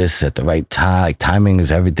picked this at the right time. Like, timing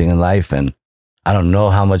is everything in life. And I don't know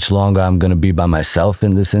how much longer I'm going to be by myself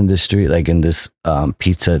in this industry, like in this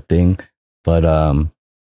pizza thing. But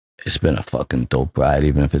it's been a fucking dope ride,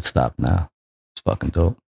 even if it stopped now. It's fucking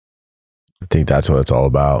dope. I think that's what it's all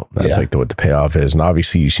about. That's like what the payoff is. And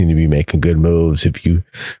obviously you seem to be making good moves. If you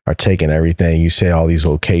are taking everything, you say all these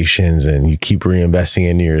locations and you keep reinvesting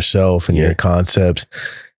into yourself and your concepts.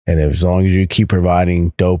 And as long as you keep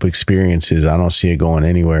providing dope experiences, I don't see it going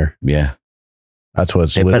anywhere. Yeah. That's what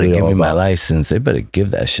it's they literally better give all me my about. license. They better give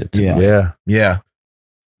that shit to me. Yeah.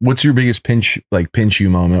 What's your biggest pinch you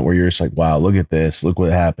moment where you're just like, wow, look at this. Look what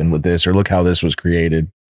happened with this, or look how this was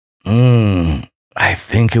created? I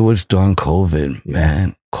think it was during COVID,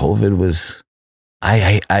 man. COVID was,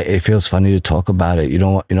 it feels funny to talk about it. You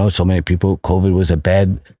know, so many people, COVID was a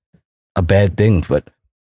bad thing, but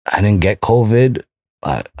I didn't get COVID.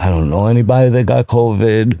 I don't know anybody that got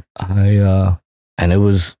COVID. And it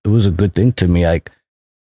was a good thing to me. Like,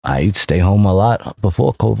 I used to stay home a lot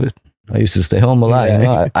before COVID. I used to stay home a lot. You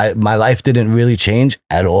know, my life didn't really change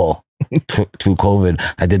at all through COVID.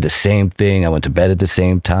 I did the same thing. I went to bed at the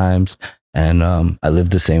same times, and I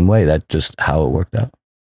lived the same way. That's just how it worked out.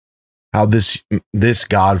 How this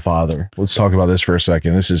Godfather, let's talk about this for a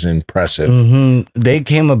second. This is impressive. They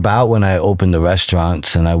came about when I opened the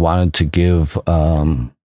restaurants, and I wanted to give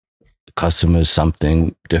customers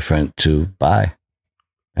something different to buy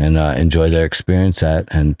and enjoy their experience at,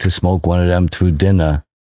 and to smoke one of them through dinner.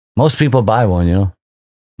 Most people buy one, you know.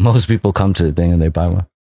 Most people come to the thing and they buy one.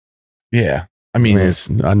 Yeah. I mean, it's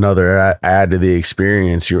another add to the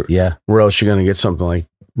experience. Where else you're going to get something like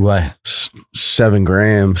 7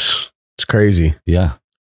 grams? It's crazy. Yeah.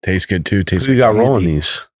 Tastes good too. Who you got rolling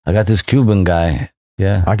these? I got this Cuban guy.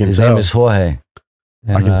 Yeah. I can His tell. name is Jorge.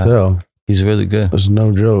 And, I can tell. He's really good. There's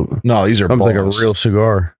no joke. No, these are like a real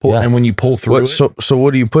cigar. And when you pull through so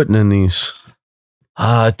what are you putting in these?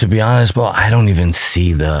 To be honest, bro, I don't even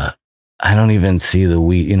see the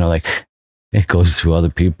weed, you know, like it goes through other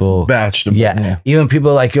people. Batched them. Yeah. Even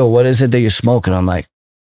people are like, yo, what is it that you're smoking? I'm like,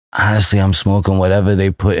 honestly, I'm smoking whatever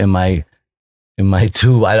they put in my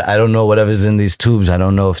tube. I don't know whatever's in these tubes. I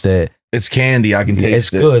don't know if it's candy. I can taste it. It's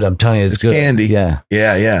good. I'm telling you, it's good. Candy. Yeah.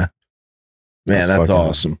 Yeah. Man, that's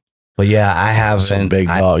awesome. But yeah, I have some big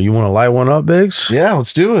dog. You want to light one up, Biggs? Yeah,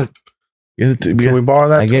 let's do it. Can we borrow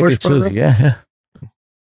that? I gave you two. Yeah.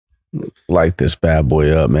 Light this bad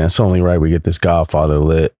boy up, man. It's only right we get this Godfather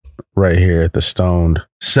lit right here at the Stoned.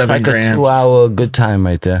 7 grams. A 2-hour good time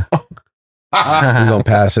right there. We're gonna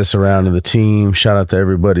pass this around to the team. Shout out to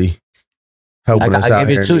everybody helping us out. I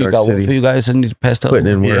gave you 2. You got one for you guys and you passed up. Putting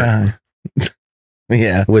in work.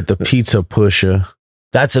 Yeah. With the Pizza Pusha.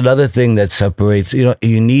 That's another thing that separates, you know,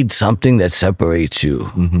 you need something that separates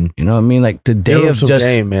you. You know what I mean? Like the day of just,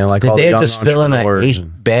 man. Like the day of just filling an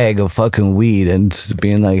 8th bag of fucking weed and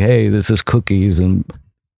being like, hey, this is cookies, and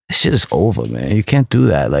this shit is over, man. You can't do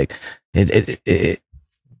that. Like the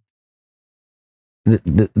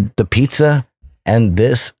pizza and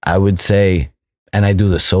this, I would say, and I do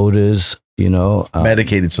the sodas, you know.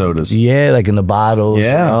 Medicated sodas. Yeah, like in the bottles.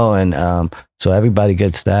 Yeah. You know, and so everybody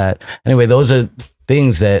gets that. Anyway, those are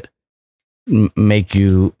things that make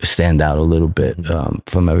you stand out a little bit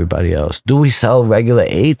from everybody else. Do we sell regular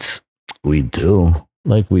 8s? We do.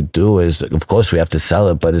 Like we do is, of course we have to sell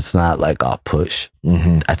it, but it's not like our push.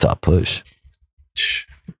 That's our push.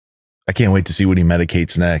 I can't wait to see what he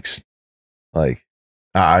medicates next. Like,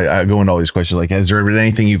 I go into all these questions. Like, has there been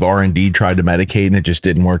anything you've R&D tried to medicate and it just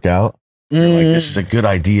didn't work out? You're like, this is a good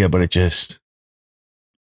idea, but it just...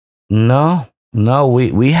 No,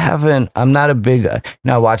 we haven't. I'm not a big,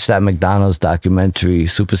 I watched that McDonald's documentary,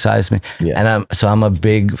 Super Size Me. Yeah. And I'm a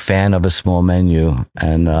big fan of a small menu.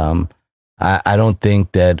 And I don't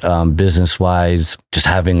think that business-wise, just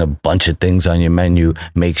having a bunch of things on your menu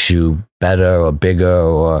makes you better or bigger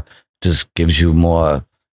or just gives you more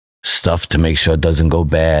stuff to make sure it doesn't go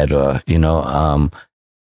bad, or, you know,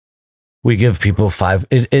 we give people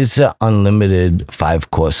it's an unlimited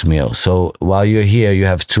 5-course meal. So while you're here, you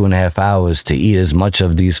have 2.5 hours to eat as much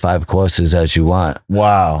of these 5 courses as you want.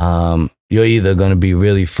 Wow. You're either going to be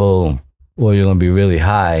really full or you're going to be really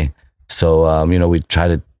high. So, you know, we try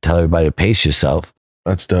to tell everybody to pace yourself.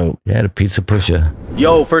 That's dope. Yeah, the Pizza Pusha.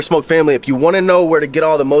 Yo, First Smoke family, if you want to know where to get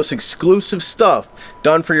all the most exclusive stuff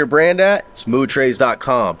done for your brand at, it's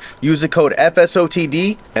moodtrays.com. Use the code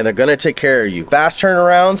FSOTD and they're going to take care of you. Fast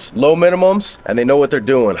turnarounds, low minimums, and they know what they're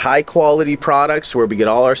doing. High quality products where we get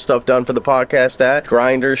all our stuff done for the podcast at.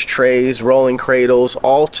 Grinders, trays, rolling cradles,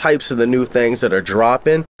 all types of the new things that are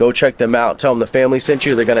dropping. Go check them out. Tell them the family sent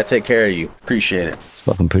you. They're going to take care of you. Appreciate it. It's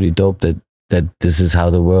fucking pretty dope that this is how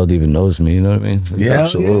the world even knows me, you know what I mean? Yeah,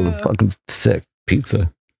 absolutely fucking sick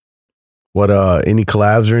pizza. What any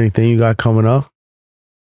collabs or anything you got coming up?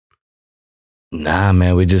 Nah,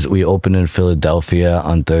 man, we opened in Philadelphia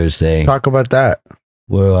on Thursday. Talk about that.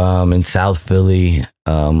 We're in South Philly.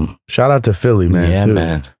 Shout out to Philly, man. Yeah, too.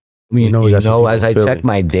 man. You know, as I check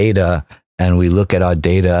my data and we look at our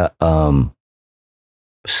data,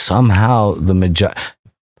 somehow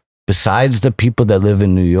besides the people that live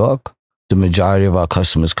in New York, the majority of our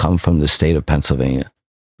customers come from the state of Pennsylvania.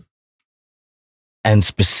 And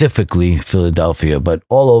specifically Philadelphia, but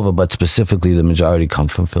all over, but specifically the majority come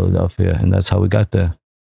from Philadelphia. And that's how we got there.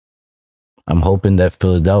 I'm hoping that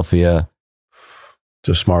Philadelphia it's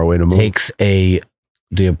a smart way to move. Takes the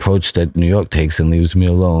approach that New York takes and leaves me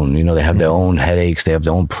alone. You know, they have their own headaches, they have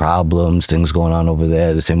their own problems, things going on over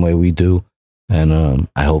there the same way we do. And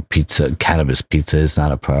I hope cannabis pizza is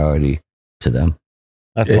not a priority to them.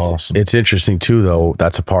 That's awesome. It's interesting too, though.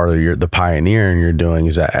 That's a part of the pioneering you're doing,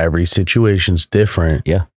 is that every situation's different.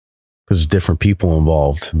 Yeah. Because different people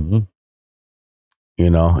involved. You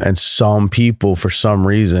know, and some people, for some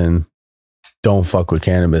reason, don't fuck with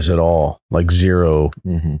cannabis at all. Like zero,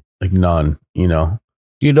 like none, you know.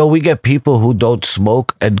 You know, we get people who don't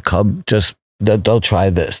smoke and come they'll try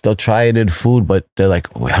this. They'll try it in food, but they're like,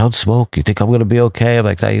 I don't smoke. You think I'm going to be okay? I'm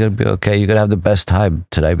like, you're going to be okay. You're going to have the best time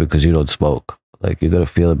today because you don't smoke. Like, you're going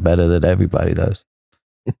to feel it better than everybody does.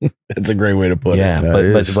 That's a great way to put it. Yeah,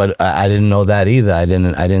 but I didn't know that either. I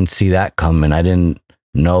didn't see that coming. I didn't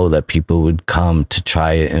know that people would come to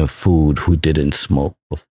try it in food who didn't smoke,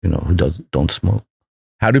 you know, who don't smoke.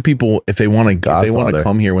 How do people, if they want to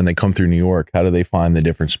come here when they come through New York, how do they find the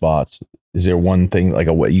different spots? Is there one thing, like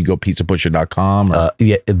you go pizzapusha.com?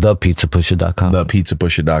 Yeah, the pizzapusha.com. The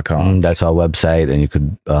pizzapusha.com. That's our website, and you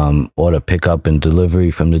could order pickup and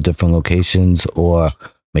delivery from the different locations or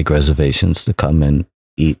make reservations to come and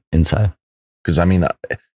eat inside. Because, I mean,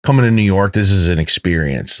 coming to New York, this is an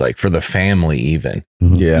experience, like for the family even.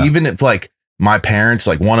 Yeah. Even if like my parents,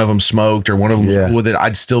 like one of them smoked or one of them was cool with it,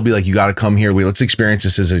 I'd still be like, you got to come here. Let's experience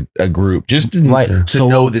this as a group, just to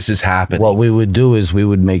know this is happening. What we would do is we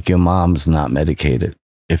would make your moms not medicated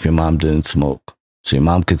if your mom didn't smoke. So your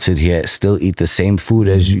mom could sit here, still eat the same food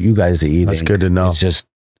as you guys are eating. That's good to know. It's just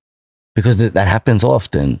because that happens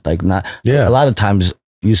often. Like a lot of times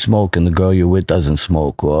you smoke and the girl you're with doesn't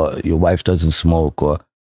smoke, or your wife doesn't smoke,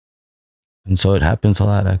 and so it happens a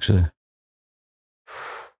lot actually.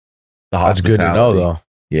 That's good to know, though.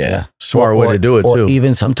 Yeah. Smart way to do it, too.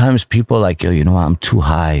 Even sometimes people are like, yo, you know what? I'm too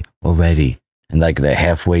high already. And like they're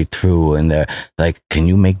halfway through and they're like, can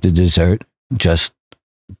you make the dessert just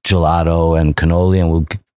gelato and cannoli?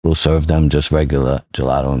 And we'll serve them just regular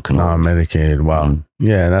gelato and cannoli. Non-medicated. Wow.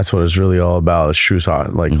 Yeah, and that's what it's really all about. It's true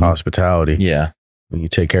hospitality. Yeah. When you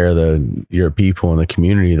take care of your people in the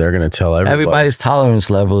community, they're going to tell everybody. Everybody's tolerance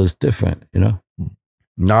level is different, you know?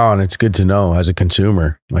 No, and it's good to know as a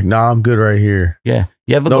consumer. Like, I'm good right here. Yeah.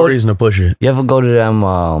 No reason to push it. You ever go to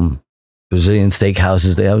them Brazilian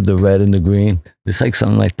steakhouses? They have the red and the green. It's like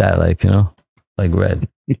something like that, like, you know, like red.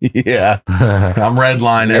 Yeah. I'm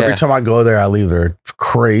redlining. Every time I go there, I leave there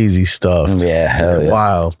crazy stuff. Yeah, it's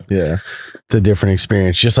wild. Yeah. It's a different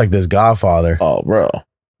experience. Just like this Godfather. Oh, bro.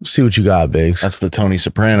 See what you got, Biggs. That's the Tony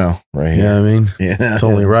Soprano right here. You know what I mean? Yeah. It's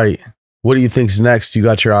only right. What do you think's next? You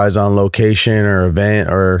got your eyes on location or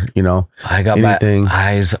event or, you know, I got anything? my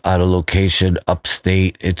eyes on a location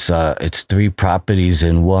upstate. It's 3 properties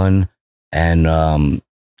in one. And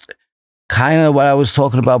kind of what I was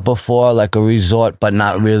talking about before, like a resort, but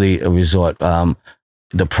not really a resort.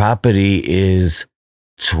 The property is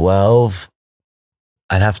 12.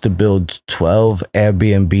 I'd have to build 12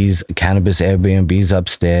 Airbnbs, cannabis Airbnbs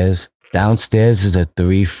upstairs. Downstairs is a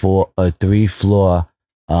 3-floor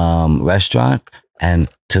restaurant, and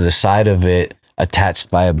to the side of it, attached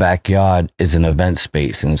by a backyard, is an event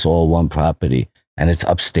space, and it's all one property. And it's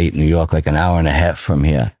upstate New York, like an hour and a half from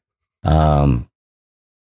here. And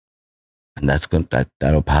that's good.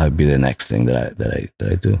 That'll probably be the next thing that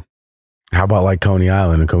I do. How about like Coney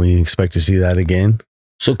Island? Can we expect to see that again?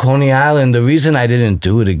 So Coney Island, the reason I didn't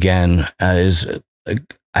do it again is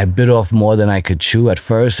I bit off more than I could chew at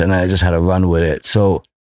first, and I just had to run with it. So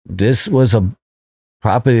this was a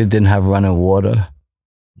property that didn't have running water.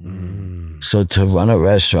 So to run a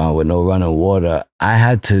restaurant with no running water, I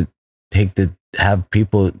had to have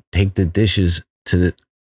people take the dishes to the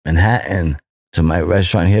Manhattan to my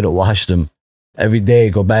restaurant here to wash them every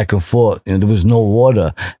day, go back and forth. And there was no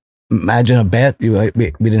water. Imagine a bath. We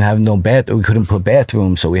didn't have no bathroom. We couldn't put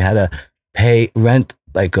bathrooms, so we had to rent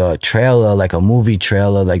like a trailer, like a movie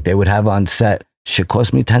trailer, like they would have on set. Shit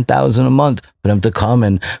cost me $10,000 a month for them to come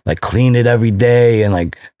and like clean it every day and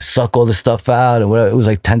like suck all the stuff out and whatever. It was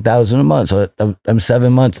like $10,000 a month. So them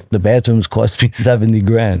 7 months, the bathrooms cost me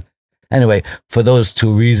 $70,000. Anyway, for those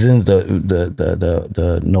 2 reasons,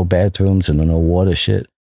 the no bathrooms and the no water shit,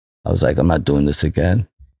 I was like, I'm not doing this again.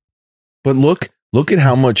 But look at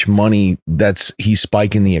how much money he's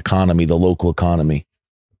spiking the economy, the local economy.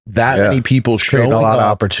 That many people showing a lot of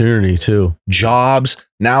up, opportunity too. Jobs.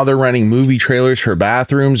 Now they're renting movie trailers for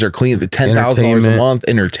bathrooms. They're cleaning the $10,000 a month.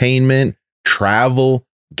 Entertainment, travel,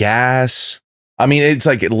 gas. I mean, it's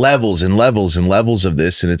like levels and levels and levels of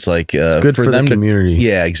this, and it's like good for them, the community.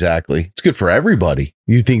 Yeah, exactly. It's good for everybody.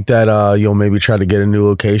 You think that you'll maybe try to get a new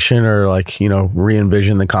location or like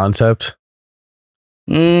re-envision the concept?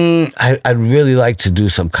 I'd really like to do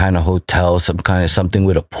some kind of hotel, something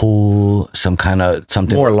with a pool, something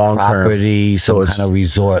more long property, term. some kind of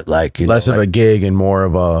resort, like less of a gig and more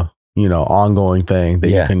of a ongoing thing that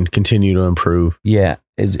you can continue to improve. Yeah,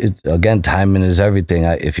 it again, timing is everything.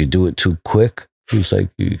 If you do it too quick, it's like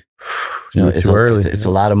it's too early. It's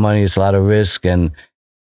a lot of money, it's a lot of risk, and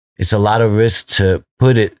it's a lot of risk to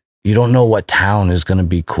put it. You don't know what town is going to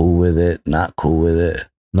be cool with it, not cool with it.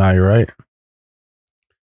 Nah, you're right.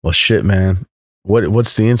 Well, shit, man.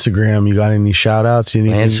 What's the Instagram? You got any shout outs? My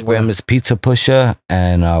Instagram is Pizza Pusha,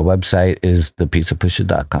 and our website is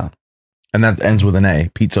thepizzapusha.com. And that ends with an A,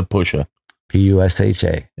 Pizza Pusha.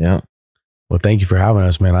 Pusha. Yeah. Well, thank you for having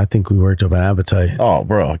us, man. I think we worked up an appetite. Oh,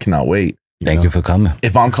 bro, I cannot wait. Thank you for coming.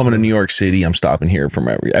 If I'm coming to New York City, I'm stopping here from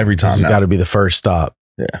every time. This has got to be the first stop.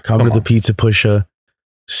 Yeah. Come to the Pizza Pusha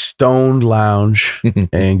Stone Lounge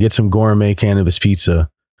and get some gourmet cannabis pizza.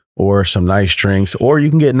 Or some nice drinks, or you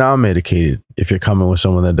can get non-medicated if you're coming with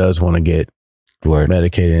someone that does want to get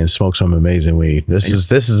medicated and smoke some amazing weed. This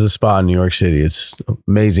is a spot in New York City. It's an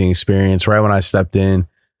amazing experience. Right when I stepped in,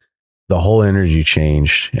 the whole energy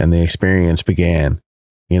changed and the experience began.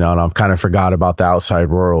 And I've kind of forgot about the outside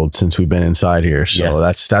world since we've been inside here. So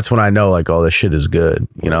that's when I know like, oh, this shit is good.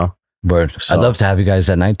 Word. So, I'd love to have you guys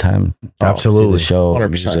at nighttime. Absolutely. The show, 100%.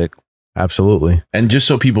 music. Absolutely. And just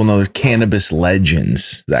so people know, there's cannabis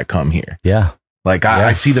legends that come here. Yeah. Like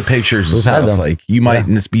I see the pictures and stuff. Like you might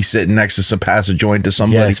be sitting next to pass a joint to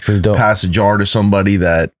somebody, pass a jar to somebody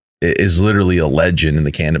that is literally a legend in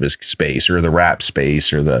the cannabis space or the rap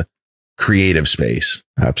space or the creative space.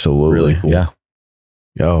 Absolutely. Really cool. Yeah.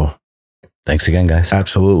 Yo. Thanks again, guys.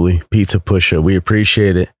 Absolutely. Pizza Pusha. We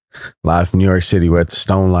appreciate it. Live from New York City. We're at the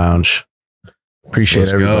Stone Lounge.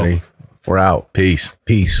 Appreciate everybody. We're out. Peace.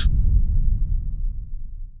 Peace.